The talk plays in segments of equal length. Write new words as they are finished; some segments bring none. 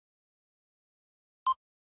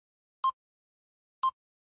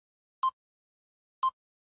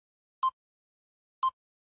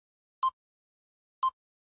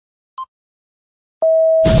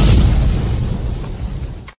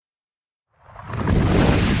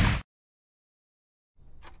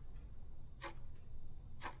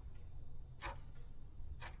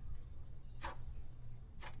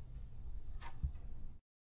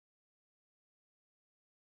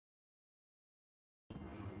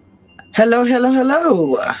Hello, hello,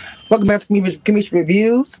 hello. Welcome back to Commission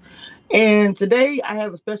Reviews. And today I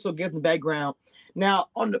have a special guest in the background. Now,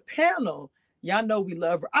 on the panel, y'all know we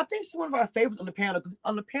love her. I think she's one of our favorites on the panel because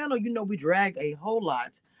on the panel, we drag a whole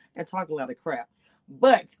lot and talk a lot of crap.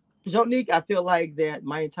 But, Jonique, I feel like that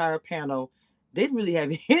my entire panel didn't really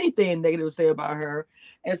have anything negative to say about her.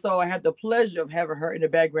 And so I had the pleasure of having her in the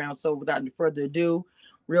background. So, without any further ado,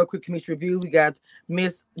 real quick Commission Review, we got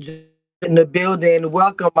Miss in the building.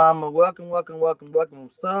 Welcome, Mama. Welcome, welcome, welcome, welcome. I'm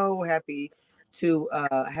so happy to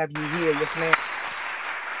have you here. Yes, ma'am.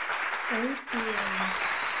 Thank you.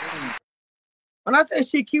 Mm. When I say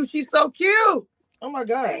she cute, she's so cute. Oh my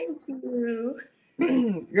God. Thank you.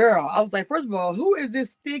 Girl, I was like, first of all, who is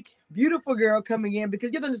this thick, beautiful girl coming in?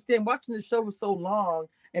 Because you have to understand, watching the show for so long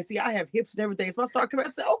and see, I have hips and everything. So I started coming.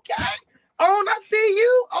 I said, okay, I see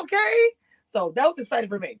you. Okay. So that was exciting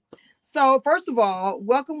for me. So, first of all,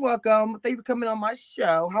 welcome, welcome. Thank you for coming on my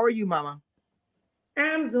show. How are you, Mama?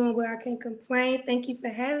 I'm doing well. I can't complain. Thank you for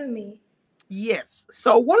having me. Yes.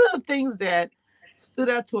 So one of the things that stood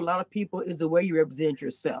out to a lot of people is the way you represent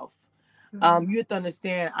yourself. Mhm. You have to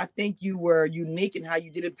understand. I think you were unique in how you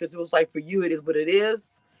did it because it was like for you, it is what it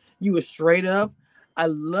is. You were straight up. I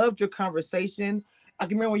loved your conversation. I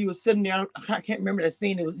can remember when you were sitting there. I can't remember that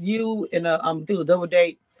scene. It was you in a through a double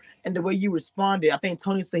date, and the way you responded. I think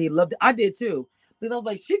Tony said he loved it. I did too. Because I was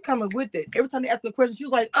like, she coming with it. Every time they asked the question, she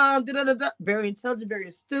was like, da da da da. Very intelligent, very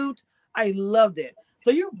astute. I loved it.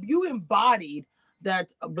 So you embodied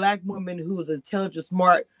that a black woman who is intelligent,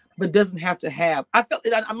 smart, but doesn't have to have. I felt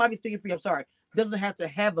it. I might be speaking for you. I'm sorry. Doesn't have to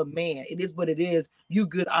have a man. It is what it is. You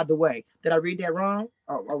good either way. Did I read that wrong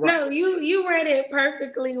or right? No, you read it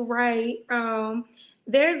perfectly right.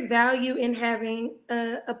 There's value in having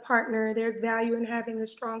a partner. There's value in having a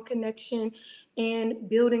strong connection and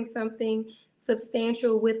building something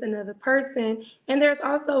substantial with another person. And there's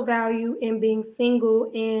also value in being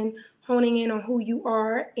single and honing in on who you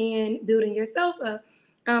are and building yourself up.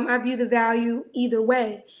 I view the value either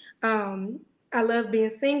way. Um, I love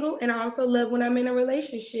being single, and I also love when I'm in a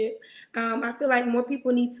relationship. I feel like more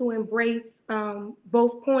people need to embrace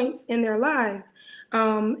both points in their lives.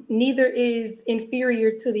 Neither is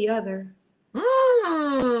inferior to the other.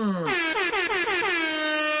 Mm.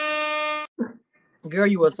 Girl,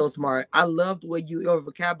 you are so smart. I love the way your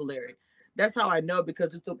vocabulary. That's how I know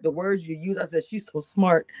because it's the words you use. I said she's so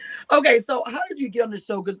smart. Okay, so how did you get on the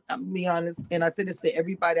show? Because I'm gonna be honest, and I said this to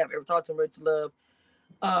everybody I've ever talked to, Rich Love.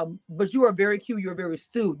 But you are very cute. You're very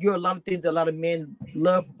astute. You're a lot of things that a lot of men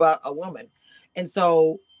love about a woman. And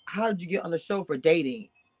so, how did you get on the show for dating?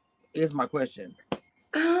 Is my question.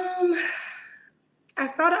 Um, I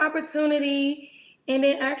saw the opportunity, and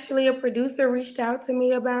then actually a producer reached out to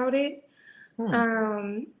me about it. Hmm.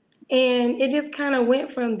 Um, and it just kind of went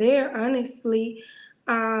from there, honestly.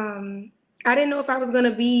 Um, I didn't know if I was going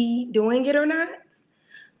to be doing it or not.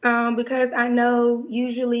 Because I know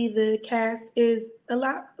usually the cast is a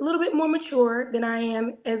little bit more mature than I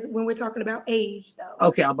am as when we're talking about age, though.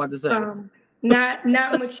 Okay, I'm about to say Um, not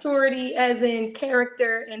maturity as in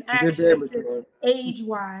character and you're very action, just mature. age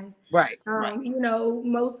wise. Right, right.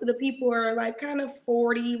 Most of the people are like kind of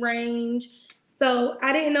 40 range. So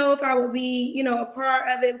I didn't know if I would be, a part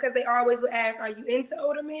of it because they always would ask, "Are you into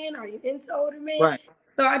older men? Are you into older men?" Right.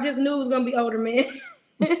 So I just knew it was gonna be older men.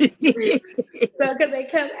 So, because they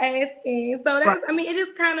kept asking. So Right. I mean, it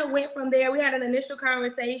just kind of went from there. We had an initial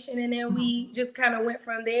conversation and then we just kind of went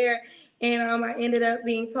from there. And I ended up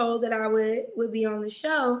being told that I would be on the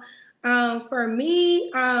show. For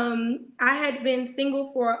me, I had been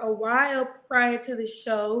single for a while prior to the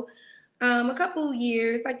show, a couple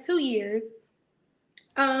years, like 2 years.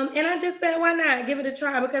 And I just said, why not give it a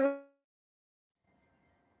try? Because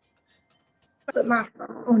I put my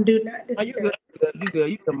phone on do not Are you disturb good? You good? You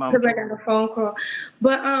good? You good, mom? because I got a phone call.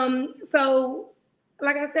 But so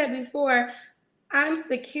like I said before, I'm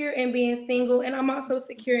secure in being single and I'm also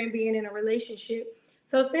secure in being in a relationship.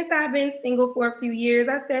 So since I've been single for a few years,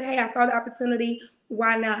 I said, hey, I saw the opportunity.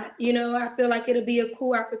 Why not? I feel like it'll be a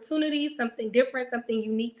cool opportunity, something different, something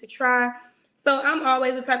unique to try. So I'm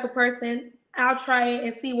always the type of person, I'll try it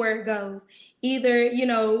and see where it goes. Either,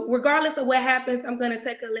 regardless of what happens, I'm going to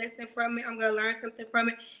take a lesson from it. I'm going to learn something from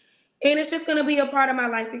it. And it's just going to be a part of my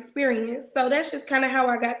life experience. So that's just kind of how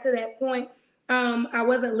I got to that point. I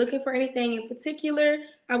wasn't looking for anything in particular.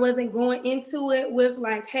 I wasn't going into it with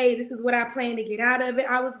like, hey, this is what I plan to get out of it.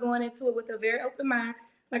 I was going into it with a very open mind.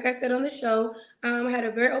 Like I said on the show, I had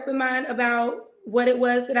a very open mind about what it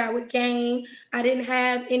was that I would gain. I didn't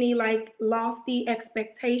have any like lofty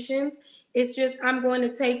expectations. It's just I'm going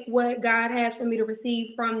to take what God has for me to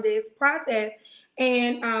receive from this process.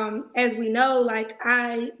 And as we know, like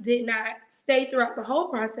I did not stay throughout the whole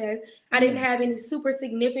process. I didn't Mm. have any super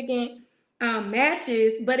significant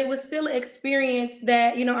matches, but it was still an experience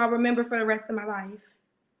that, I'll remember for the rest of my life.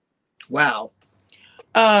 Wow.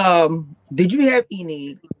 Did you have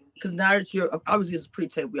any? Because now that you're obviously it's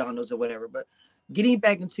pre-tape, we all know so whatever. But getting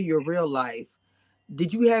back into your real life,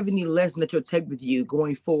 did you have any lesson that you'll take with you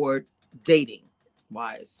going forward, dating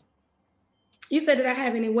wise? You said, did I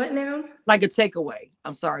have any what now? Like a takeaway.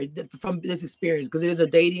 I'm sorry from this experience because it is a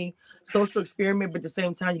dating social experiment, but at the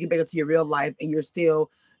same time, you get back into your real life and you're still,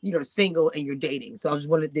 single and you're dating. So I just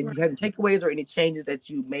wanted, did you have any takeaways or any changes that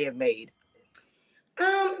you may have made?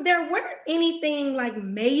 There weren't anything like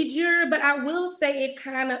major, but I will say it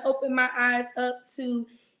kind of opened my eyes up to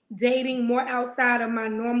dating more outside of my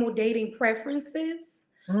normal dating preferences.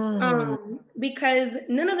 Mm, Because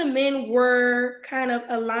none of the men were kind of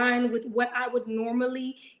aligned with what I would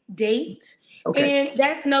normally date. okay. And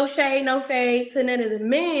that's no shade, no fade to none of the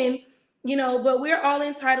men, but we're all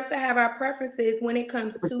entitled to have our preferences when it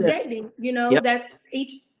comes to 100%. dating. Yep. That's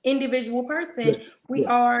each individual person. Yes. We Yes.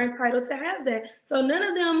 are entitled to have that. So none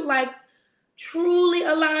of them like truly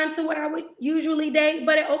aligned to what I would usually date,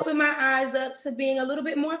 but it opened my eyes up to being a little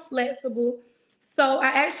bit more flexible. So I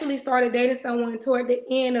actually started dating someone toward the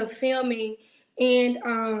end of filming, and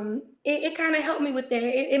it kind of helped me with that.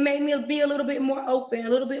 It made me be a little bit more open, a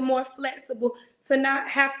little bit more flexible to not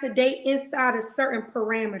have to date inside of certain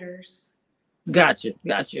parameters. Gotcha.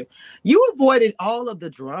 Gotcha. You avoided all of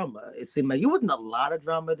the drama. It seemed like it wasn't a lot of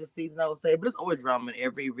drama this season, I would say, but it's always drama in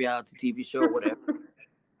every reality TV show or whatever.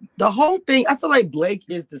 The whole thing, I feel like Blake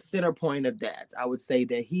is the center point of that. I would say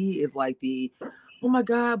that he is like the, oh my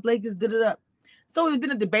God, Blake is did it up. So there's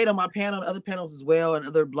been a debate on my panel and other panels as well, and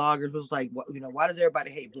other bloggers was like, what, why does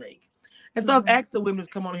everybody hate Blake? And so I've Mhm. asked the women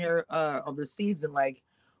to come on here of the season, like,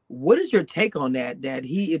 what is your take on that? That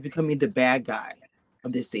he is becoming the bad guy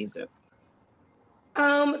of this season.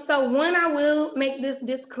 So one, I will make this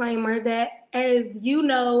disclaimer that, as you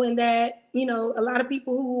know, and that a lot of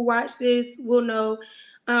people who will watch this will know,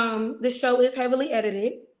 the show is heavily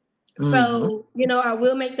edited. Mm-hmm. So I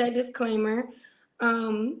will make that disclaimer.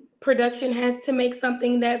 Production has to make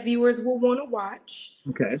something that viewers will want to watch.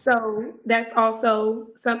 Okay. So that's also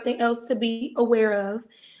something else to be aware of.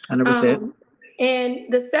 100%. Um,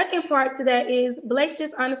 and the second part to that is Blake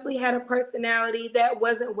just honestly had a personality that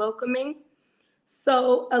wasn't welcoming,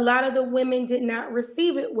 so a lot of the women did not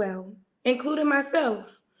receive it well, including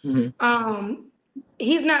myself. Mm-hmm. Um,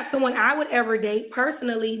 he's not someone I would ever date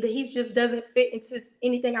personally. That he just doesn't fit into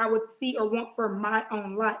anything I would see or want for my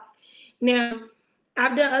own life. Now,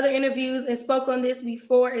 I've done other interviews and spoke on this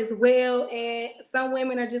before as well, and some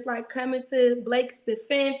women are just like coming to Blake's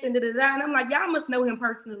defense and da da da. And I'm like, y'all must know him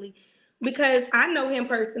personally, because I know him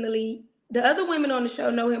personally. The other women on the show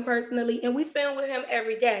know him personally, and we film with him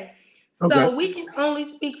every day. Okay. So we can only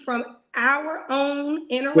speak from our own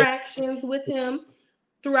Yeah. interactions with him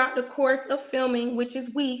throughout the course of filming, which is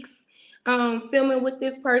weeks, filming with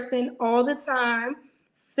this person all the time,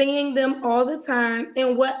 seeing them all the time,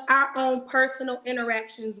 and what our own personal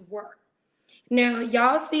interactions were. Now,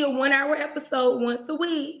 y'all see a 1 hour episode once a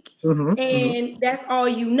week, Mm-hmm. Mm-hmm. and that's all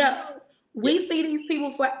you know. We Yes. see these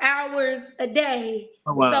people for hours a day.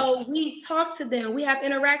 Oh wow. So we talk to them, we have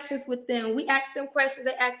interactions with them, we ask them questions,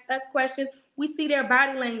 they ask us questions, we see their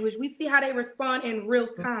body language, we see how they respond in real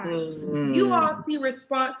time. You all Mm. see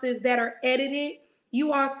responses that are edited,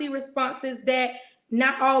 you all see responses that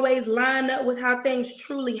not always line up with how things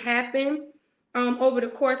truly happen over the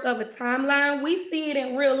course of a timeline. We see it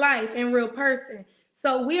in real life, in real person.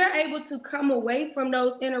 So we are able to come away from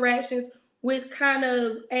those interactions with kind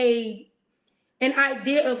of an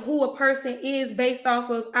idea of who a person is based off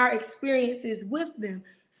of our experiences with them.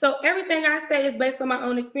 So everything I say is based on my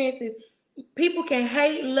own experiences. People can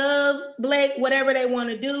hate, love Blake, whatever they want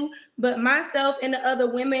to do, but myself and the other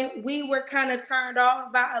women, we were kind of turned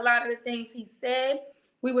off by a lot of the things he said.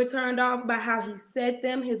 We were turned off by how he said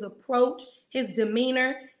them, his approach, his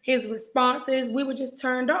demeanor, his responses. We were just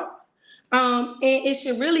turned off. And it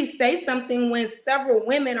should really say something when several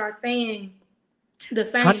women are saying the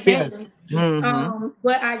same Yes. thing. Mm-hmm.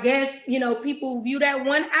 But I guess, people view that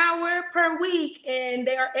 1 hour per week, and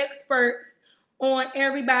they are experts on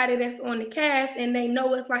everybody that's on the cast, and they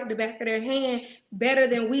know us like the back of their hand better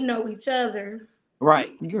than we know each other.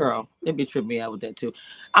 Right, girl. It be tripping me out with that too.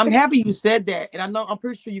 I'm happy you said that, and I know I'm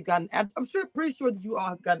pretty sure you got. I'm sure, pretty sure that you all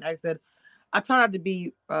have gotten access. I try not to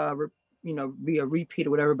be, be a repeat or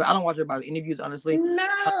whatever, but I don't watch everybody's interviews honestly.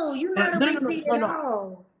 No, you're not But a no, no, no, repeat no, at no.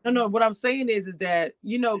 all. No. What I'm saying is that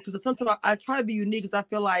because sometimes I try to be unique because I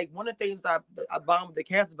feel like one of the things I bond with the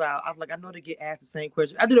cast about. I'm like I know they get asked the same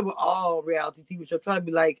question. I do it with all reality TV shows. Try to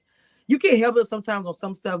be like, you can't help it sometimes on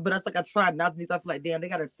some stuff, but it's like I try not to be. I feel like damn, they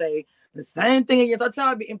gotta say the same thing again. So I try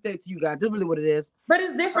to be empathetic to you guys. That's really what it is. But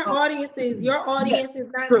it's different Um, audiences. Your yes, audience is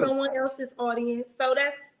not true. someone else's audience. So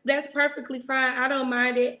that's perfectly fine. I don't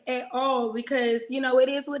mind it at all because it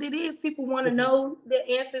is what it is. People want to Yes, ma'am. know the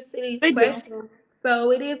answers to these They do. questions.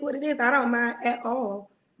 So it is what it is. I don't mind at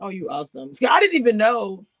all. Oh, you awesome. See, I didn't even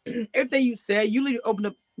know everything you said. You literally opened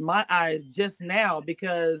up my eyes just now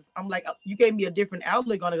because I'm like, you gave me a different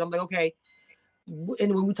outlook on it. I'm like, okay.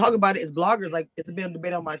 And when we talk about it as bloggers, like it's been a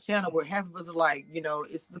debate on my channel where half of us are like, it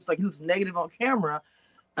looks like he looks negative on camera,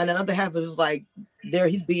 and another half is like, there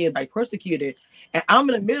he's being like persecuted, and I'm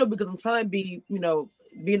in the middle because I'm trying to be,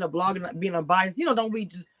 being a blogger, not being unbiased. Don't we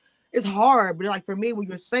just? It's hard, but like for me, when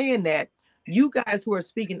you're saying that, you guys who are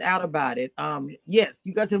speaking out about it, yes,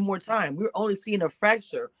 you guys have more time. We're only seeing a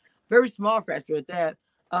fracture, very small fracture at that,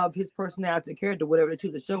 of his personality and character, whatever they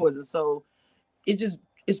choose to show us, and so it just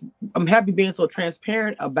it's I'm happy being so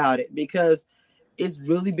transparent about it because it's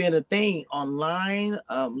really been a thing online,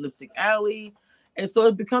 Lipstick Alley, and so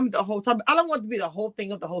it's becoming the whole time. I don't want it to be the whole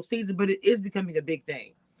thing of the whole season, but it is becoming a big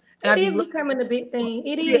thing, and I It just is love becoming a big thing.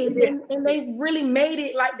 It it. is. And they've really made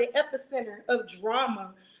it like the epicenter of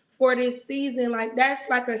drama for this season. Like that's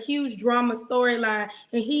like a huge drama storyline.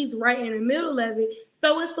 And he's right in the middle of it.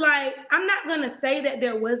 So it's like I'm not gonna say that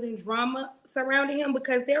there wasn't drama surrounding him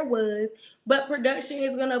because there was, but production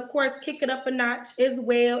is gonna of course kick it up a notch as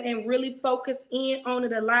well and really focus in on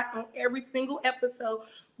it a lot on every single episode.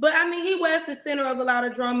 But I mean, he was the center of a lot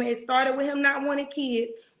of drama. It started with him not wanting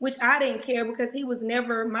kids, which I didn't care because he was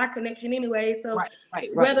never my connection anyway. So right, right,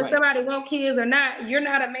 right, whether right. somebody want kids or not, you're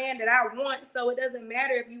not a man that I want. So it doesn't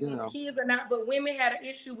matter if you want Yeah, kids or not. But women had an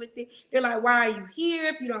issue with it. They're like, why are you here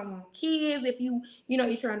if you don't want kids? If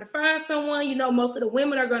you're trying to find someone, most of the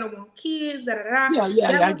women are gonna want kids. Da da da. yeah,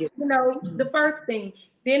 yeah, That yeah. I was, get. the Mhm. first thing.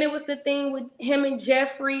 Then it was the thing with him and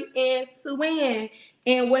Jeffrey and Suanne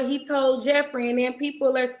and what he told Jeffrey. And then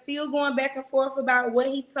people are still going back and forth about what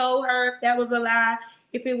he told her, if that was a lie,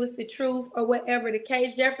 if it was the truth, or whatever the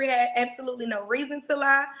case. Jeffrey had absolutely no reason to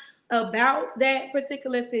lie about that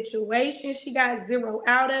particular situation. She got zero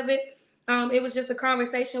out of it. It was just a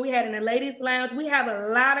conversation we had in the ladies' lounge. We have a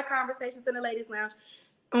lot of conversations in the ladies' lounge.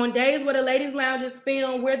 On days where the ladies' lounge is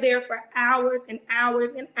filmed, we're there for hours and hours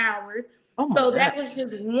and hours. Oh my So god. that was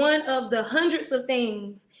just one of the hundreds of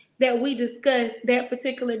things that we discussed that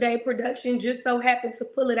particular day. Production just so happened to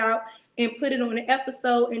pull it out and put it on the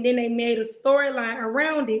episode, and then they made a storyline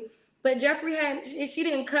around it. But Jeffrey she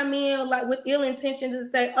didn't come in like with ill intentions and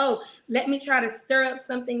say, "Oh, let me try to stir up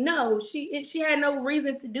something." No, she had no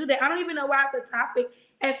reason to do that. I don't even know why it's a topic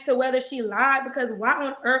as to whether she lied, because why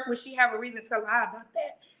on earth would she have a reason to lie about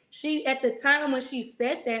that? She, at the time when she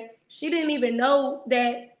said that, she didn't even know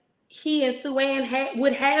that he and Suanne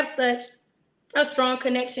would have such a strong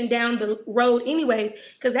connection down the road anyways,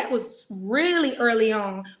 because that was really early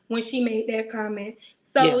on when she made that comment.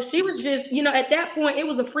 Yeah. So she was just, at that point it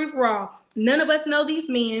was a free-for-all. None of us know these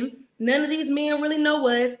men. None of these men really know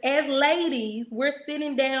us. As ladies, we're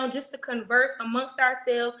sitting down just to converse amongst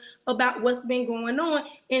ourselves about what's been going on.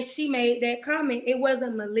 And she made that comment. It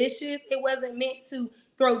wasn't malicious. It wasn't meant to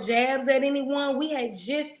throw jabs at anyone. We had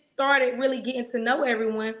just started really getting to know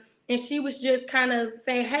everyone, and she was just kind of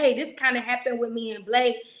saying, "Hey, this kind of happened with me and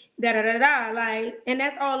Blake, da da da da," like, and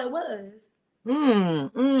that's all it was.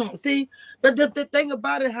 See, the thing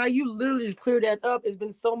about it, how you literally just cleared that up, has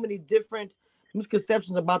been so many different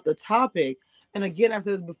misconceptions about the topic. And again, I've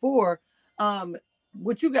said this before, um,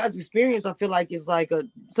 what you guys experience, I feel like is like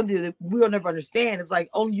something that we'll never understand. It's like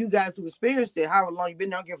only you guys who experienced it, however long you've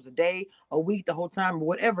been there, I don't care if it's a day, a week, the whole time, or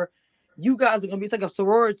whatever. You guys are gonna be, it's like a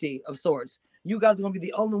sorority of sorts. You guys are gonna be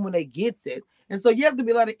the only one that gets it, and so you have to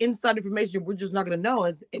be a lot of inside information we're just not gonna know,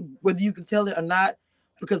 whether you can tell it or not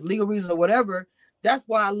because legal reasons or whatever. That's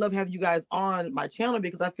why I love having you guys on my channel,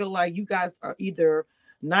 because I feel like you guys are either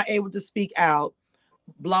not able to speak out,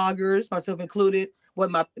 bloggers, myself included. Well,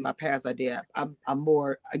 in my past I did. I'm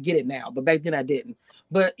more, I get it now, but back then I didn't.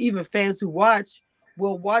 But even fans who watch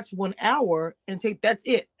will watch 1 hour and take, that's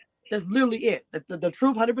it. That's literally it. That's the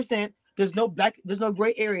truth, 100%. There's no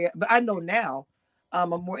gray area. But I know now,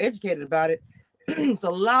 I'm more educated about it. It's a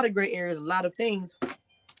lot of gray areas, a lot of things.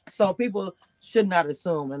 So people should not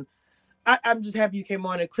assume. And I'm just happy you came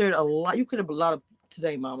on and cleared a lot. You cleared up a lot of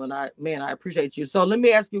today, Mama. And I appreciate you. So let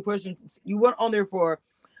me ask you a question. You went on there for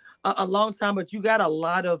a long time, but you got a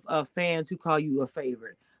lot of fans who call you a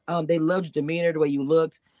favorite. They loved your demeanor, the way you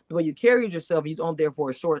looked, the way you carried yourself. He's on there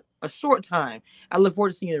for a short time. I look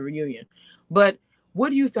forward to seeing the reunion. But how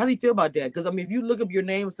do you feel about that? Because I mean, if you look up your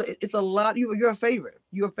name, it's a lot. You're a favorite.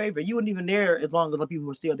 You're a favorite. You weren't even there as long as the people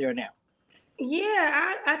who are still there now.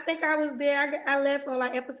 Yeah, I think I was there. I left on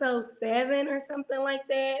like episode 7 or something like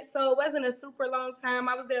that. So it wasn't a super long time.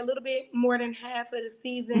 I was there a little bit more than half of the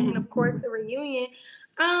season, and of course the reunion.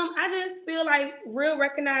 I just feel like real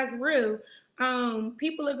recognize real.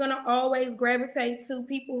 People are gonna always gravitate to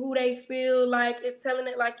people who they feel like is telling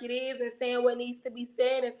it like it is and saying what needs to be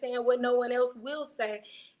said and saying what no one else will say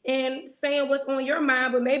and saying what's on your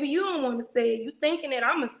mind, but maybe you don't want to say it. You thinking that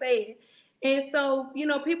I'm gonna say it. And so,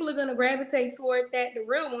 people are going to gravitate toward that, the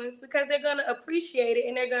real ones, because they're going to appreciate it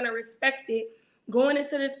and they're going to respect it. Going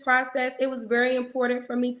into this process, it was very important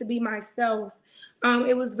for me to be myself.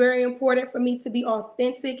 It was very important for me to be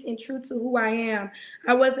authentic and true to who I am.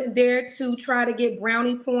 I wasn't there to try to get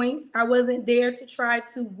brownie points. I wasn't there to try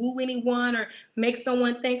to woo anyone or make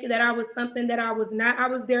someone think that I was something that I was not. I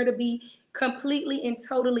was there to be completely and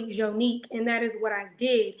totally Jonique, and that is what I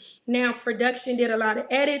did. Now, production did a lot of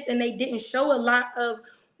edits, and they didn't show a lot of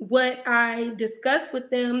what I discussed with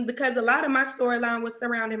them because a lot of my storyline was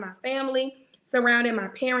surrounding my family, surrounding my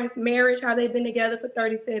parents' marriage, how they've been together for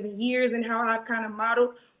 37 years, and how I've kind of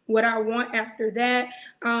modeled what I want after that.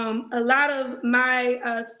 A lot of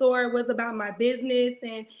my story was about my business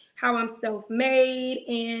and how I'm self-made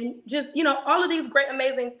and just, all of these great,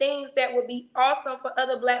 amazing things that would be awesome for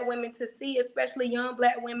other Black women to see, especially young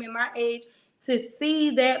Black women my age, to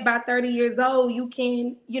see that by 30 years old, you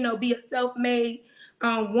can, be a self-made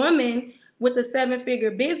woman with a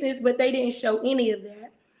 7-figure business, but they didn't show any of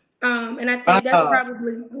that. And I think that's Wow.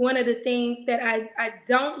 probably one of the things that I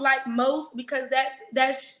don't like most because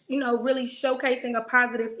that's really showcasing a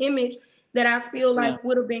positive image that I feel Yeah. like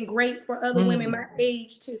would have been great for other women Mm. my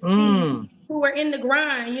age to see Mm. who are in the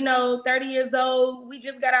grind, 30 years old. We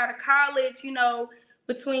just got out of college,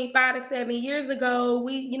 between 5 to 7 years ago.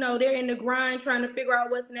 They're in the grind trying to figure out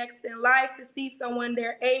what's next in life to see someone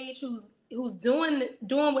their age who's doing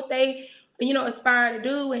what they aspire to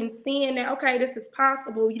do and seeing that okay, this is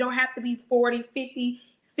possible. You don't have to be 40, 50,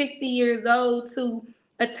 60 years old to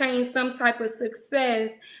attain some type of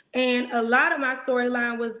success. And a lot of my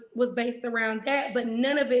storyline was based around that, but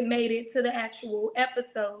none of it made it to the actual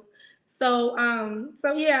episodes. So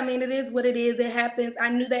yeah, I mean, it is what it is. It happens. I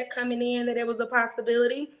knew that coming in that it was a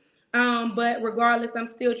possibility. But regardless, I'm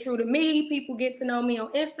still true to me. People get to know me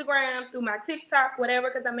on Instagram, through my TikTok,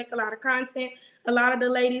 whatever, because I make a lot of content. A lot of the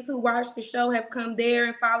ladies who watch the show have come there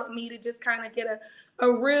and followed me to just kind of get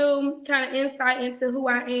a real kind of insight into who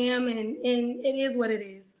I am, and it is what it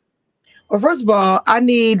is. Well, first of all, I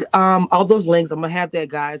need all those links. I'm gonna have that,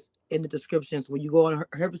 guys, in the descriptions. When you go on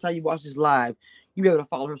every time you watch this live, you be able to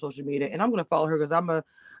follow her social media, and I'm gonna follow her because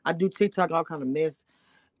I do TikTok all kind of mess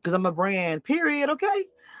because I'm a brand. Period. Okay.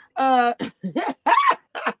 Uh,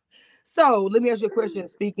 so let me ask you a question.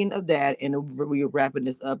 Speaking of that, and we are wrapping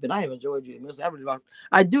this up, and I have enjoyed you.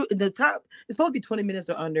 I do the time. It's supposed to be 20 minutes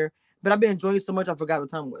or under, but I've been enjoying it so much I forgot what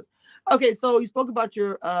time it was. Okay, so you spoke about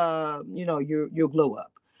your your glow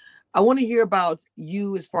up. I want to hear about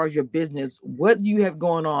you as far as your business. What do you have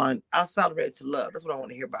going on outside of Ready to Love? That's what I want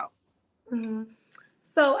to hear about. Mhm.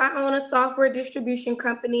 So I own a software distribution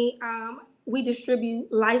company. We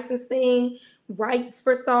distribute licensing rights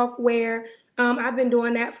for software. I've been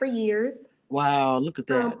doing that for years. Wow, look at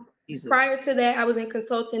that. Um, Jesus. Prior to that, I was in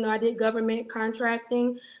consulting. I did government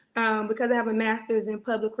contracting because I have a master's in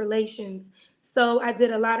public relations. So I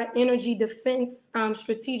did a lot of energy defense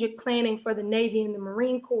strategic planning for the Navy and the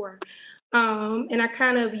Marine Corps. And I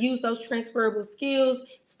kind of used those transferable skills,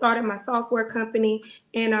 started my software company.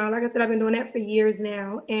 And like I said, I've been doing that for years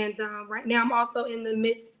now. And right now, I'm also in the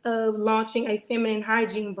midst of launching a feminine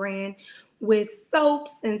hygiene brand with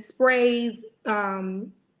soaps and sprays,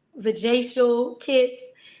 vajacial kits,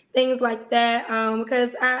 things like that.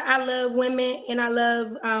 Because I love women and I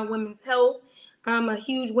love women's health. I'm a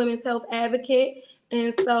huge women's health advocate,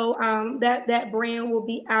 and so that brand will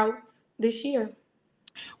be out this year.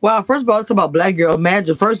 Wow, first of all, it's about Black Girl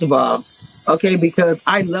Magic, first of all. Okay, because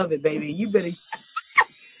I love it, baby. You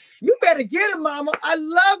better get it, mama. I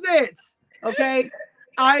love it. Okay.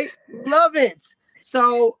 I love it.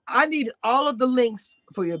 So I need all of the links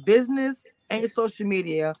for your business and your social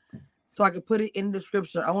media so I can put it in the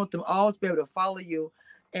description. I want them all to be able to follow you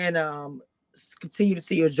and continue to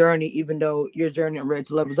see your journey, even though your journey on Ready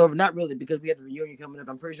to Love is over. Not really, because we have the reunion coming up.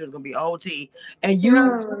 I'm pretty sure it's gonna be OT. And you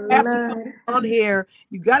Oh, have to come Lord. on here.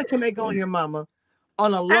 You gotta come back on here, mama,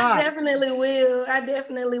 on a I live. definitely will. I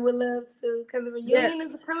definitely would love to because the reunion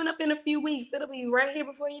Yes. is coming up in a few weeks. It'll be right here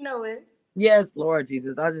before you know it. Yes, Lord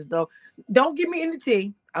Jesus. I just don't give me any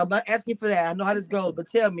tea. I'm not asking for that. I know how this goes, but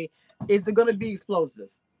tell me, is it gonna be explosive?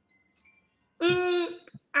 Mm,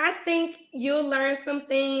 I think you'll learn some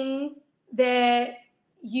things that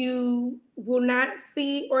you will not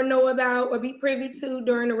see or know about or be privy to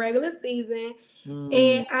during the regular season. Hmm.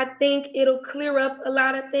 And I think it'll clear up a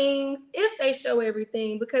lot of things if they show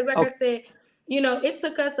everything. Because, like I Okay. said, it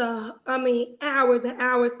took us hours and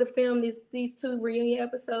hours to film these two reunion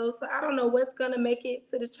episodes. So I don't know what's gonna make it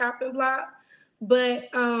to the chopping block. But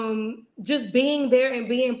just being there and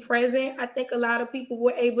being present, I think a lot of people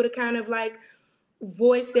were able to kind of like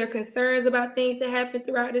voice their concerns about things that happened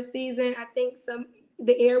throughout the season. I think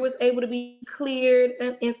the air was able to be cleared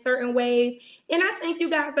in certain ways, and I think you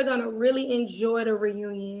guys are gonna really enjoy the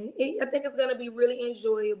reunion. I think it's gonna be really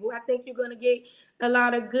enjoyable. I think you're gonna get a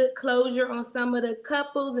lot of good closure on some of the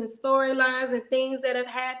couples and storylines and things that have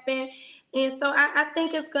happened, and so I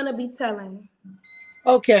think it's gonna be telling.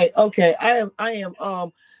 Okay, okay. I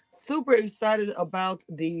am super excited about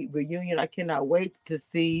the reunion. I cannot wait to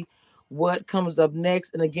see what comes up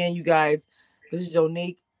next. And again, you guys, this is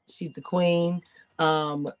Jonique. She's the queen.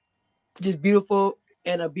 Um, just beautiful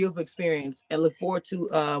and a beautiful experience. And look forward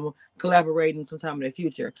to collaborating sometime in the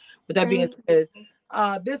future. With that being Thank said,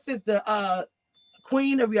 you. this is the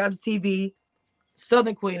queen of reality TV,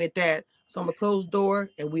 Southern Queen at that. So I'm gonna close the door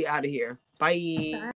and we out of here. Bye. Bye.